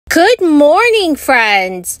Good morning,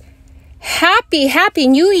 friends. Happy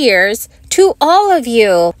New Year's to all of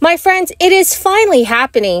you. My friends, it is finally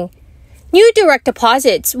happening. New direct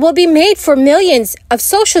deposits will be made for millions of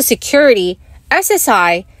Social Security,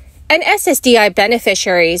 SSI, and SSDI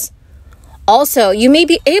beneficiaries. Also, you may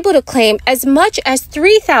be able to claim as much as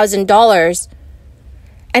 $3,000.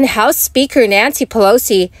 And House Speaker Nancy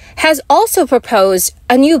Pelosi has also proposed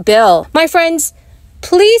a new bill. My friends,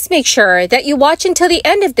 please make sure that you watch until the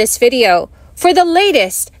end of this video for the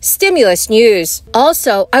latest stimulus news.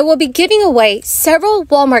 Also, I will be giving away several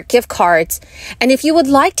Walmart gift cards. And if you would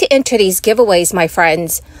like to enter these giveaways, my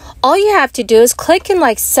friends, all you have to do is click and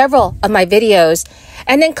like several of my videos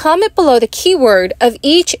and then comment below the keyword of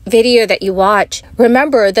each video that you watch.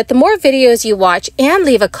 Remember that the more videos you watch and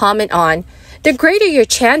leave a comment on, the greater your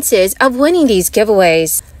chances of winning these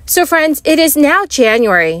giveaways. So friends, it is now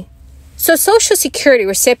January. So Social Security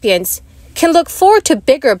recipients can look forward to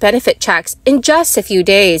bigger benefit checks in just a few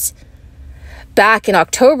days. Back in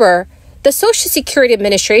October, the Social Security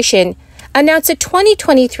Administration announced a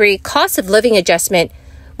 2023 cost of living adjustment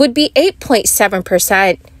would be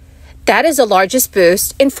 8.7%. That is the largest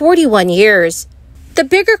boost in 41 years. The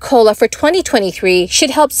bigger COLA for 2023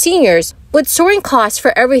 should help seniors with soaring costs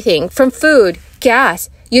for everything from food,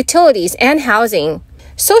 gas, utilities, and housing.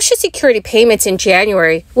 Social Security payments in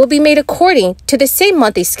January will be made according to the same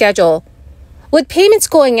monthly schedule, with payments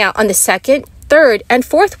going out on the 2nd, 3rd, and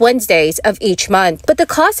 4th Wednesdays of each month. But the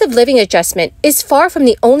cost of living adjustment is far from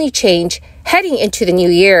the only change heading into the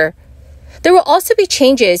new year. There will also be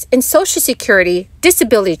changes in Social Security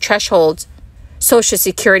disability thresholds, Social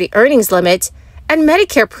Security earnings limits, and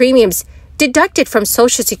Medicare premiums deducted from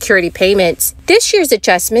Social Security payments. This year's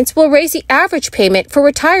adjustments will raise the average payment for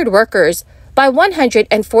retired workers by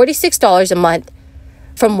 $146 a month,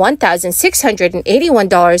 from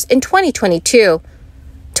 $1,681 in 2022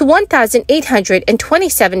 to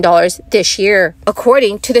 $1,827 this year.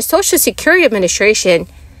 According to the Social Security Administration,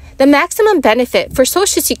 the maximum benefit for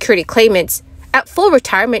Social Security claimants at full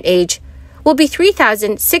retirement age will be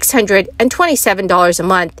 $3,627 a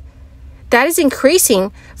month. That is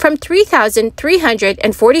increasing from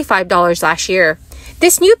 $3,345 last year.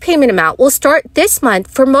 This new payment amount will start this month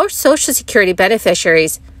for most Social Security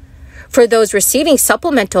beneficiaries. For those receiving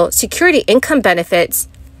supplemental security income benefits,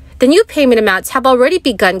 the new payment amounts have already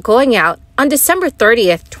begun going out on December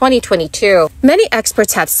 30th, 2022. Many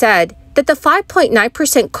experts have said that the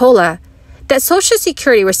 5.9% COLA that Social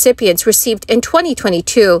Security recipients received in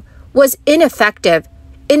 2022 was ineffective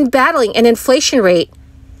in battling an inflation rate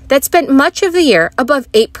that spent much of the year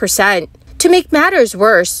above 8%. To make matters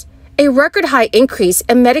worse, a record high increase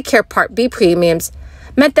in Medicare Part B premiums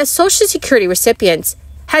meant that Social Security recipients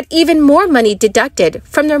had even more money deducted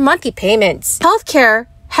from their monthly payments. Healthcare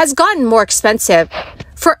has gotten more expensive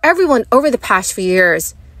for everyone over the past few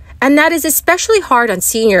years, and that is especially hard on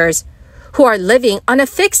seniors who are living on a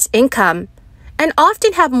fixed income and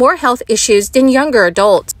often have more health issues than younger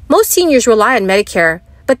adults. Most seniors rely on Medicare,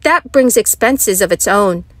 but that brings expenses of its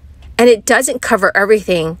own, and it doesn't cover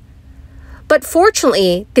everything. But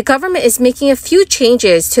fortunately, the government is making a few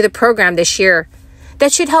changes to the program this year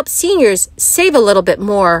that should help seniors save a little bit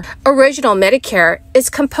more. Original Medicare is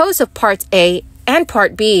composed of Part A and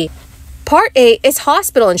Part B. Part A is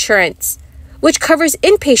hospital insurance, which covers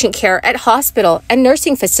inpatient care at hospital and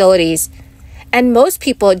nursing facilities, and most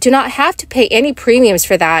people do not have to pay any premiums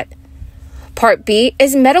for that. Part B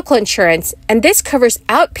is medical insurance, and this covers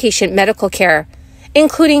outpatient medical care,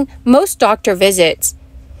 including most doctor visits.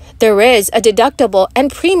 There is a deductible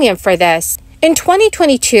and premium for this. In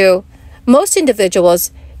 2022, most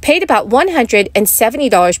individuals paid about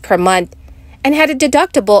 $170 per month and had a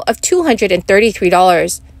deductible of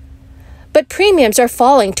 $233. But premiums are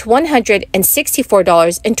falling to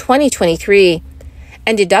 $164 in 2023,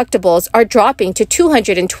 and deductibles are dropping to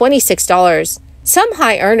 $226. Some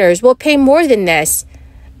high earners will pay more than this,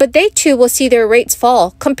 but they too will see their rates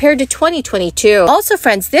fall compared to 2022. Also,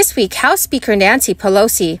 friends, this week, House Speaker Nancy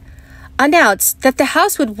Pelosi announced that the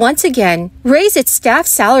House would once again raise its staff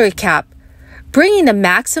salary cap, bringing the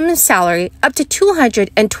maximum salary up to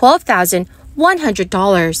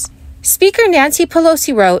 $212,100. Speaker Nancy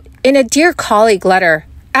Pelosi wrote in a Dear Colleague letter,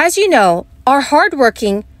 "As you know, our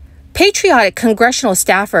hardworking, patriotic congressional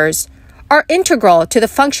staffers are integral to the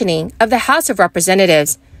functioning of the House of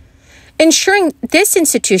Representatives, ensuring this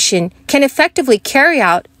institution can effectively carry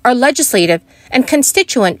out our legislative and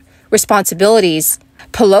constituent responsibilities."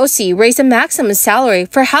 Pelosi raised the maximum salary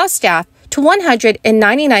for House staff to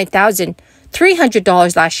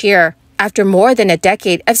 $199,300 last year, after more than a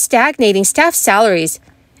decade of stagnating staff salaries.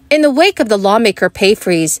 In the wake of the lawmaker pay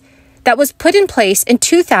freeze, that was put in place in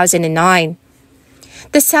 2009.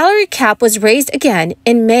 The salary cap was raised again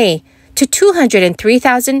in May to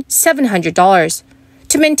 $203,700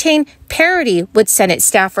 to maintain parity with Senate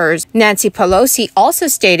staffers. Nancy Pelosi also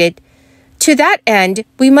stated, "To that end,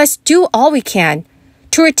 we must do all we can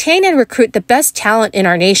to retain and recruit the best talent in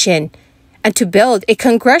our nation and to build a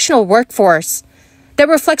congressional workforce that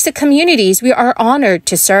reflects the communities we are honored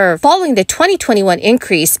to serve." Following the 2021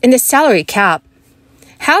 increase in the salary cap,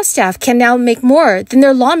 House staff can now make more than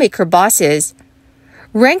their lawmaker bosses.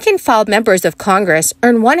 Rank-and-file members of Congress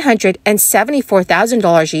earn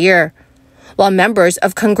 $174,000 a year, while members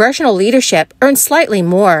of congressional leadership earn slightly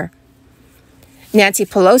more. Nancy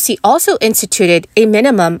Pelosi also instituted a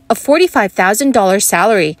minimum of $45,000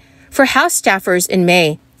 salary for House staffers in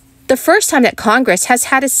May, the first time that Congress has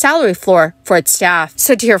had a salary floor for its staff.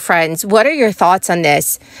 So, dear friends, what are your thoughts on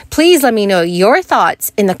this? Please let me know your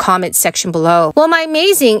thoughts in the comments section below. Well, my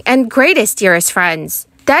amazing and greatest dearest friends,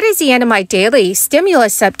 that is the end of my daily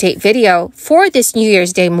stimulus update video for this New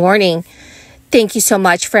Year's Day morning. Thank you so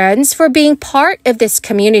much, friends, for being part of this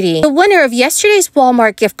community. The winner of yesterday's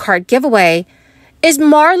Walmart gift card giveaway is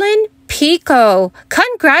Marlon Pico.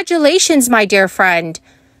 Congratulations, my dear friend.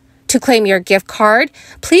 To claim your gift card,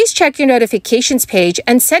 please check your notifications page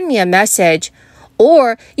and send me a message.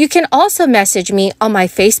 Or you can also message me on my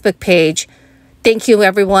Facebook page. Thank you,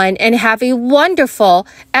 everyone, and have a wonderful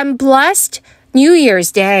and blessed New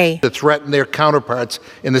Year's Day. To threaten their counterparts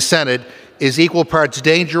in the Senate is equal parts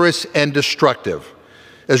dangerous and destructive.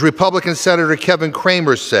 As Republican Senator Kevin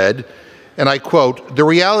Cramer said, and I quote, "The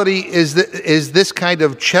reality is this kind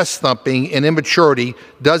of chest thumping and immaturity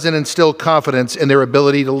doesn't instill confidence in their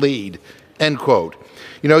ability to lead," end quote.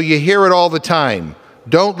 You know, you hear it all the time.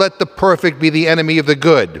 Don't let the perfect be the enemy of the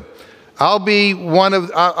good. I'll be one of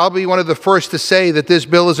the first to say that this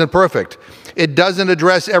bill isn't perfect. It doesn't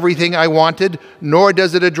address everything I wanted, nor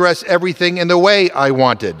does it address everything in the way I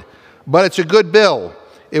wanted. But it's a good bill.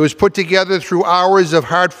 It was put together through hours of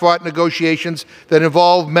hard-fought negotiations that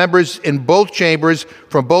involved members in both chambers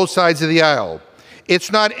from both sides of the aisle.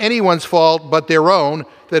 It's not anyone's fault but their own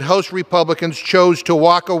that House Republicans chose to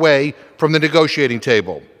walk away from the negotiating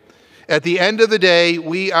table. At the end of the day,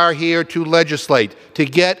 we are here to legislate, to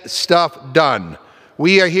get stuff done.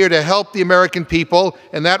 We are here to help the American people,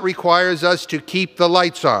 and that requires us to keep the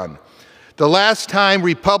lights on. The last time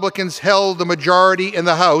Republicans held the majority in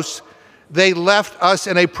the House, they left us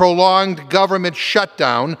in a prolonged government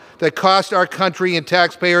shutdown that cost our country and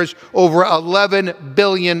taxpayers over $11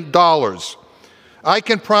 billion. I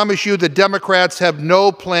can promise you the Democrats have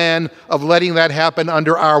no plan of letting that happen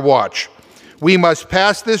under our watch. We must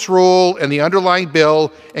pass this rule and the underlying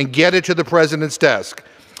bill and get it to the President's desk.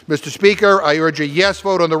 Mr. Speaker, I urge a yes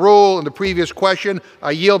vote on the rule and the previous question.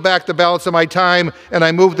 I yield back the balance of my time, and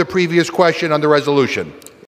I move the previous question on the resolution.